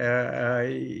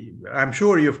 I'm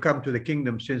sure you've come to the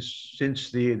kingdom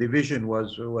since the vision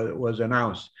was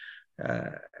announced.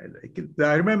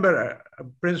 I remember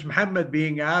Prince Mohammed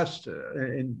being asked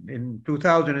in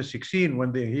 2016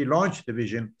 when he launched the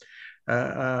vision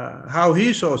how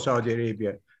he saw Saudi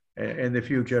Arabia in the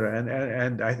future,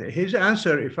 and his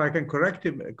answer, if I can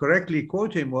correctly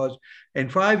quote him, was, "In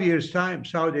 5 years' time,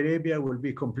 Saudi Arabia will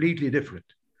be completely different,"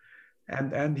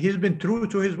 and he's been true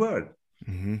to his word.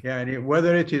 Mm-hmm. Yeah,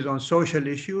 whether it is on social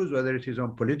issues, whether it is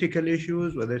on political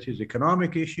issues, whether it is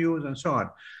economic issues, and so on.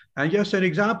 And just an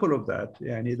example of that,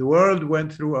 the world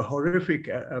went through a horrific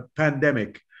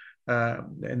pandemic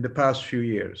in the past few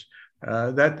years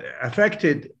that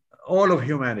affected all of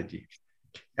humanity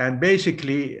and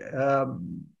basically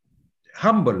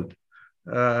humbled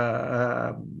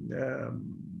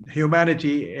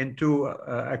humanity into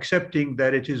accepting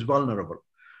that it is vulnerable.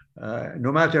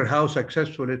 No matter how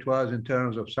successful it was in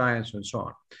terms of science and so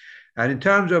on. And in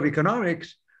terms of economics,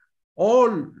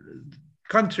 all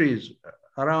countries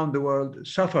around the world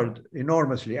suffered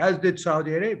enormously, as did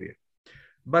Saudi Arabia.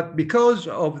 But because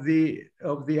of the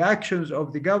actions of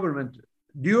the government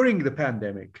during the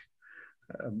pandemic,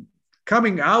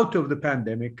 coming out of the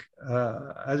pandemic,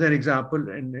 as an example,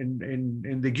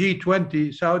 in the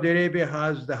G20, Saudi Arabia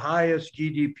has the highest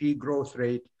GDP growth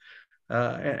rate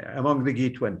among the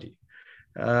G20.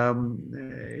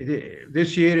 This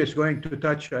year is going to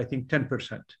touch, I think,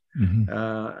 10%.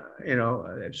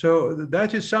 Mm-hmm. So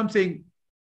that is something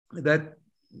that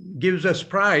gives us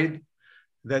pride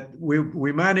that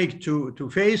we managed to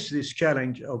face this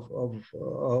challenge of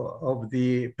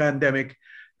the pandemic,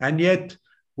 and yet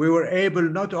we were able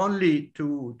not only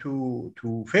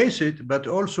to face it, but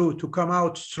also to come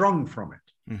out strong from it.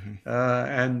 Mm-hmm.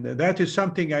 And that is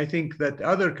something I think that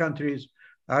other countries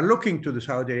are looking to the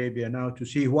Saudi Arabia now to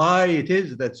see why it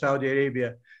is that Saudi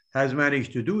Arabia has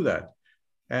managed to do that.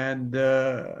 And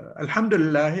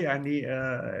alhamdulillah,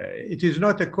 it is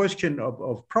not a question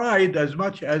of pride as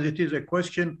much as it is a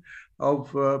question of,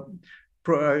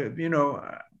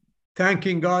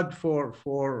 thanking God for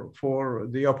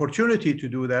the opportunity to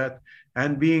do that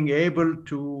and being able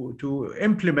to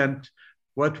implement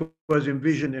what was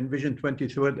envisioned in Vision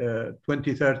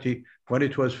 2030 when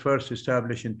it was first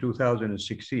established in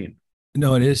 2016.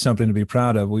 No, it is something to be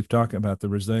proud of. We've talked about the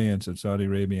resilience of Saudi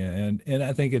Arabia. And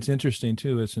I think it's interesting,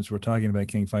 too, since we're talking about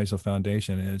King Faisal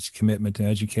Foundation and its commitment to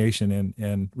education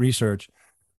and research,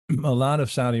 a lot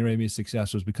of Saudi Arabia's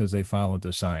success was because they followed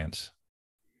the science.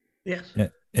 Yes.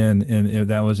 And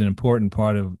that was an important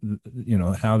part of,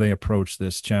 how they approached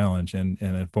this challenge, and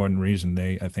an important reason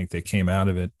I think they came out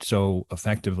of it so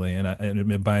effectively.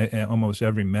 And by almost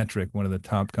every metric, one of the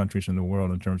top countries in the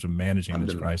world in terms of managing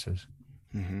this crisis.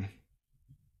 Mm-hmm.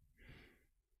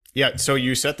 Yeah, so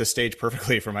you set the stage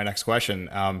perfectly for my next question.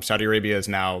 Saudi Arabia is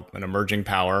now an emerging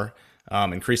power,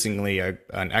 increasingly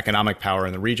an economic power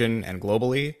in the region and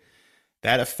globally.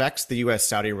 That affects the U.S.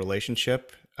 Saudi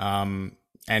relationship, and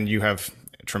you have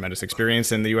tremendous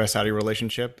experience in the U.S. Saudi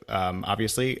relationship.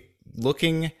 Obviously,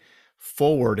 looking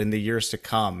forward in the years to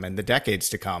come and the decades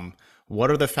to come,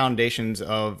 what are the foundations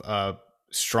of a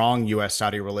strong U.S.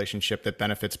 Saudi relationship that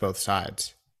benefits both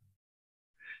sides?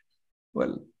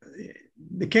 Well,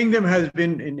 the kingdom has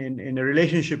been in a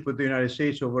relationship with the United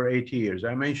States over 80 years.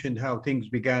 I mentioned how things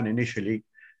began initially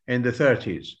in the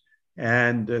 30s.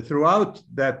 And throughout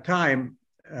that time,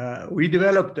 we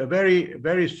developed a very,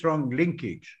 very strong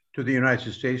linkage to the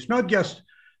United States, not just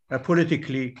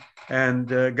politically and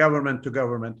government to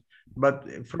government,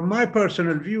 but from my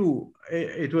personal view,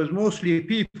 it was mostly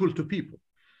people to people.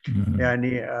 Mm-hmm. And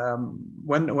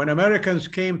when Americans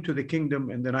came to the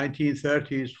kingdom in the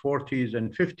 1930s, 40s,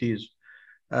 and 50s,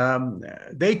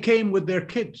 they came with their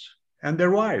kids and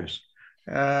their wives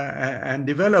and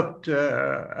developed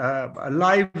a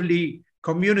lively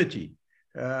community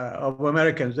of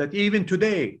Americans that even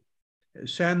today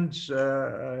sends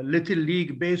Little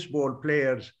League baseball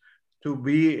players to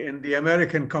be in the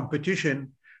American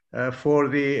competition for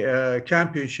the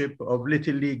championship of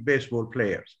Little League baseball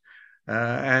players.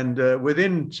 And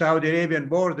within Saudi Arabian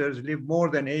borders live more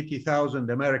than 80,000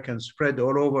 Americans spread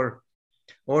all over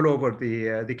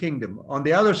the kingdom. On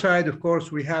the other side, of course,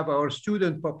 we have our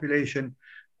student population,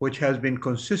 which has been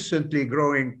consistently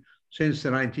growing since the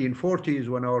 1940s,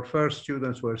 when our first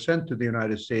students were sent to the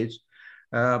United States,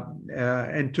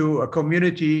 into a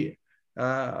community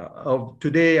of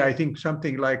today, I think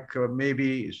something like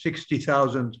maybe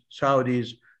 60,000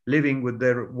 Saudis living with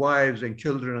their wives and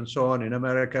children and so on in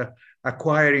America,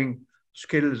 acquiring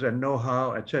skills and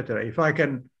know-how, etc. If I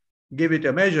can give it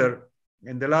a measure,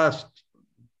 in the last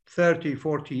 30,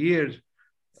 40 years,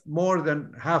 more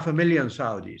than 500,000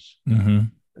 Saudis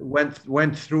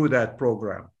went through that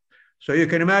program. So you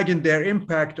can imagine their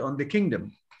impact on the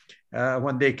kingdom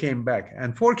when they came back.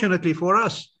 And fortunately for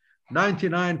us,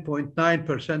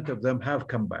 99.9% of them have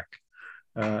come back.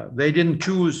 They didn't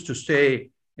choose to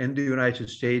stay in the United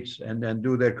States and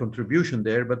do their contribution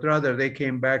there, but rather they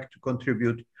came back to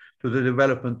contribute to the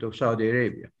development of Saudi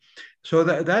Arabia. So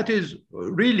that is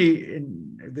really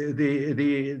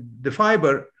the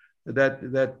fiber that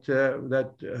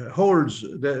holds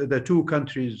the two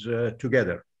countries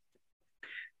together.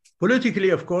 Politically,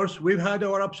 of course, we've had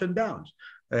our ups and downs.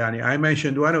 I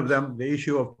mentioned one of them, the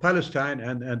issue of Palestine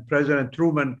and President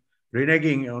Truman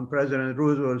reneging on President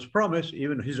Roosevelt's promise,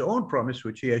 even his own promise,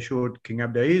 which he assured King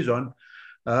Abdulaziz on,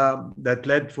 that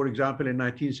led, for example, in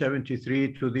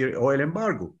 1973 to the oil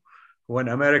embargo, when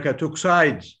America took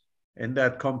sides in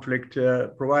that conflict,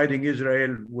 providing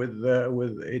Israel with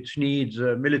its needs,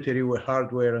 military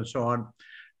hardware and so on,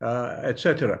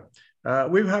 etc.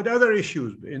 We've had other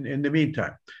issues in the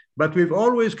meantime, but we've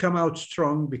always come out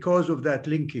strong because of that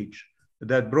linkage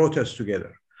that brought us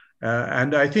together.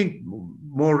 And I think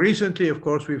more recently, of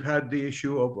course, we've had the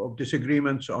issue of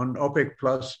disagreements on OPEC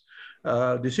plus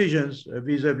decisions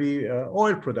vis-a-vis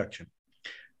oil production.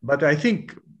 But I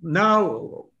think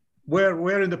now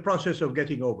we're in the process of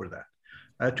getting over that.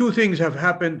 Two things have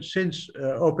happened since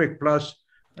OPEC plus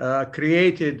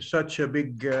created such a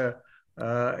big,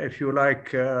 if you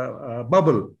like,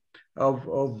 bubble of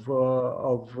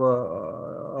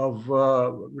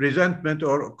resentment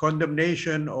or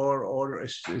condemnation or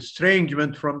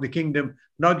estrangement from the kingdom,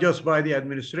 not just by the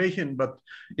administration, but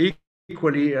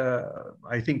equally,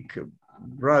 I think,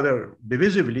 rather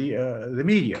divisively, the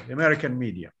media, the American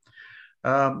media.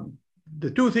 The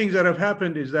two things that have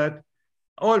happened is that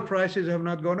oil prices have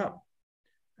not gone up,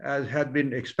 as had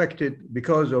been expected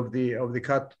because of the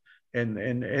cut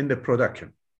in the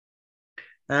production.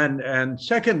 And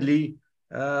secondly,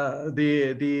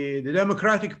 the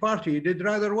Democratic Party did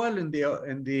rather well in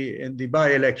the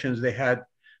by-elections they had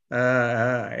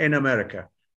in America,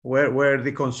 where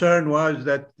the concern was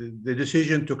that the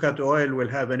decision to cut oil will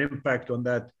have an impact on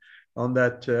that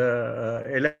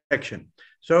election.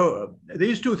 So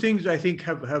these two things, I think,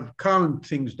 have calmed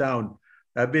things down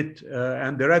a bit,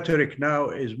 and the rhetoric now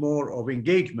is more of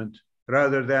engagement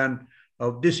rather than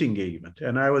of disengagement.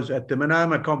 And I was at the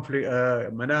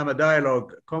Manama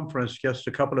Dialogue Conference just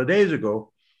a couple of days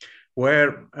ago,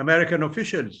 where American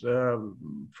officials,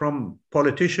 from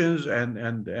politicians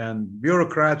and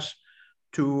bureaucrats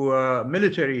to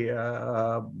military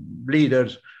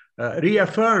leaders,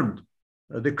 reaffirmed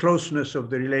the closeness of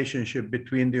the relationship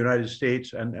between the United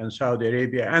States and Saudi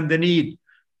Arabia and the need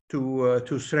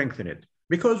to strengthen it,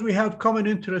 because we have common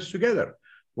interests together,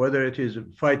 whether it is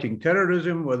fighting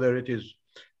terrorism, whether it is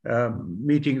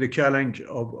meeting the challenge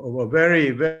of a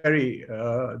very, very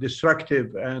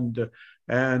destructive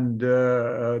and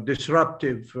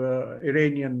disruptive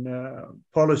Iranian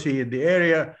policy in the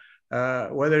area,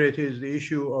 whether it is the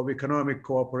issue of economic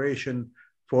cooperation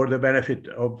for the benefit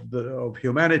of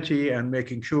humanity and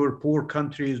making sure poor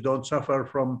countries don't suffer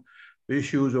from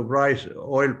issues of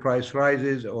oil price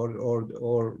rises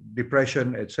or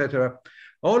depression, etc.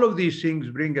 All of these things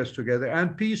bring us together,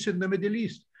 and peace in the Middle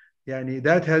East.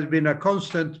 That has been a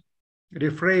constant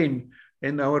refrain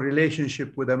in our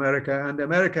relationship with America, and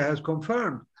America has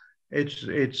confirmed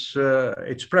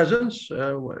its presence.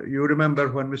 You remember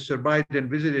when Mr. Biden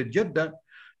visited Jeddah,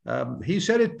 he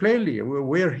said it plainly: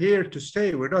 "We're here to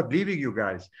stay. We're not leaving you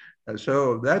guys."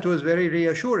 So that was very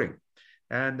reassuring,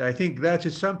 and I think that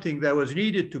is something that was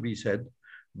needed to be said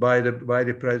by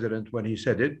the president when he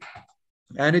said it.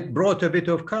 And it brought a bit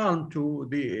of calm to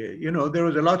there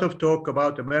was a lot of talk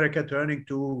about America turning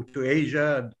to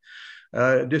Asia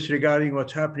and disregarding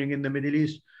what's happening in the Middle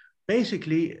East.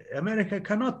 Basically, America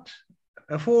cannot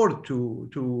afford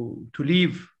to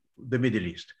leave the Middle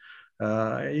East.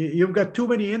 You've got too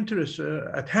many interests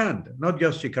at hand, not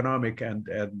just economic and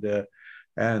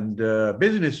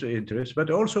business interests, but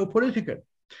also political.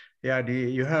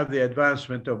 You have the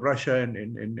advancement of Russia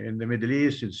in the Middle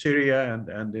East, in Syria,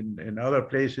 and in other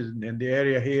places in the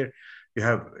area here. You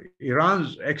have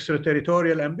Iran's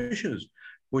extraterritorial ambitions,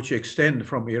 which extend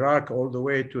from Iraq all the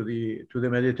way to the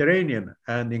Mediterranean,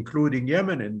 and including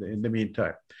Yemen in the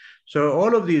meantime. So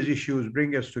all of these issues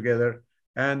bring us together,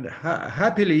 and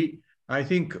happily, I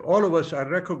think all of us are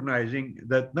recognizing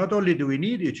that not only do we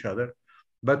need each other,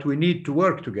 but we need to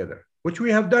work together, which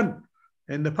we have done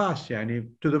in the past, yani,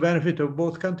 to the benefit of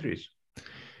both countries.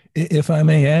 If I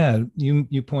may add,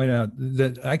 you point out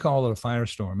that I call it a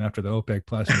firestorm after the OPEC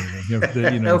Plus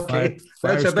meeting. Okay,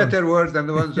 that's a better word than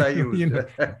the ones I use.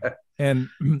 And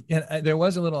there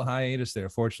was a little hiatus there.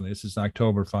 Fortunately, this is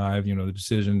October 5. The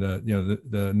decision,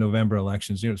 the November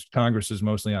elections. Congress is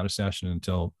mostly out of session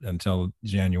until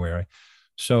January.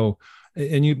 So,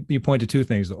 and you point to two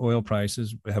things: the oil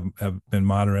prices have been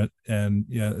moderate, and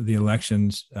the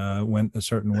elections went a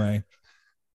certain way.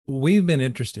 We've been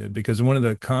interested because one of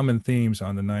the common themes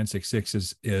on the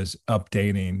 966 is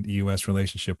updating the U.S.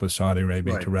 relationship with Saudi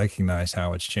Arabia to recognize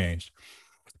how it's changed.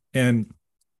 And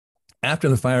after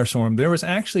the firestorm, there was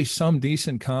actually some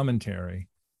decent commentary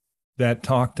that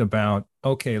talked about,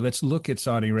 okay, let's look at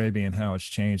Saudi Arabia and how it's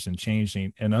changed and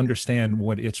changing and understand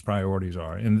what its priorities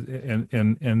are.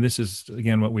 And this is,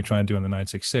 again, what we try and do in the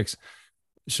 966.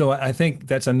 So I think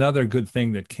that's another good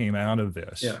thing that came out of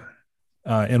this. Yeah.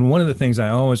 And one of the things I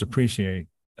always appreciate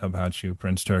about you,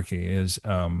 Prince Turki, is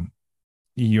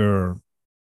your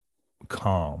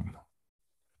calm.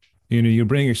 You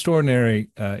bring extraordinary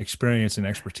experience and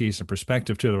expertise and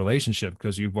perspective to the relationship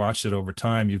because you've watched it over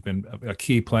time. You've been a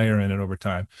key player in it over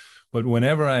time. But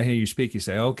whenever I hear you speak, you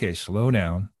say, "Okay, slow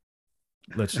down.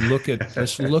 Let's look at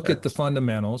the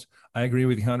fundamentals." I agree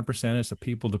with you 100%. It's a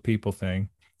people-to-people thing.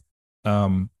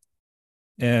 And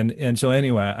so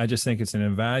anyway, I just think it's an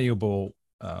invaluable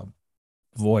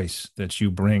voice that you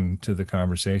bring to the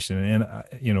conversation. And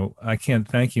I can't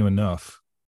thank you enough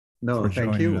for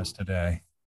joining us today.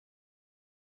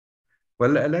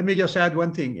 Well, let me just add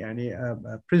one thing.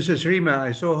 Princess Rima,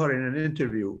 I saw her in an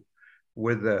interview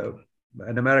with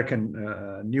an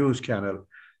American news channel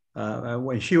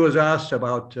when she was asked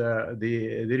about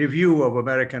the review of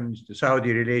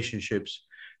American-Saudi relationships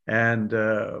and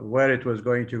where it was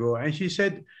going to go. And she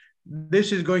said,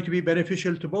 this is going to be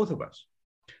beneficial to both of us.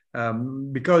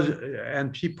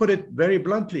 And she put it very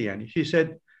bluntly, and she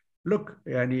said, look,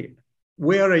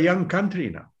 we are a young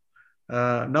country now.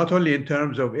 Not only in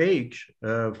terms of age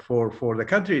for the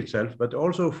country itself, but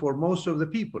also for most of the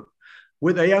people,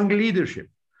 with a young leadership.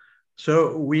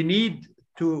 So we need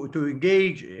to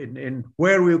engage in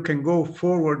where we can go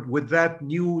forward with that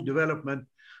new development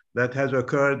that has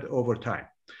occurred over time.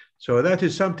 So that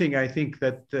is something I think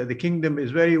that the kingdom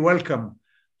is very welcome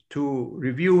to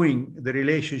reviewing the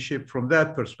relationship from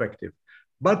that perspective.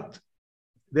 But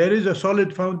there is a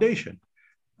solid foundation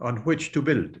on which to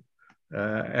build.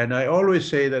 And I always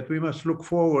say that we must look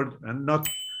forward and not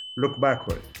look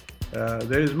backward.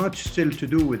 There is much still to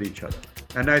do with each other.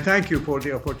 And I thank you for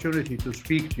the opportunity to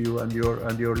speak to you and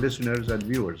your listeners and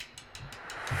viewers.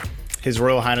 His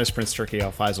Royal Highness Prince Turki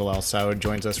Al-Faisal Al-Saud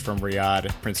joins us from Riyadh.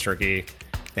 Prince Turki,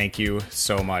 thank you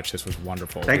so much. This was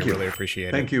wonderful. Thank you. Really appreciate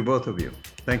it. Thank you, both of you.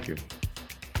 Thank you.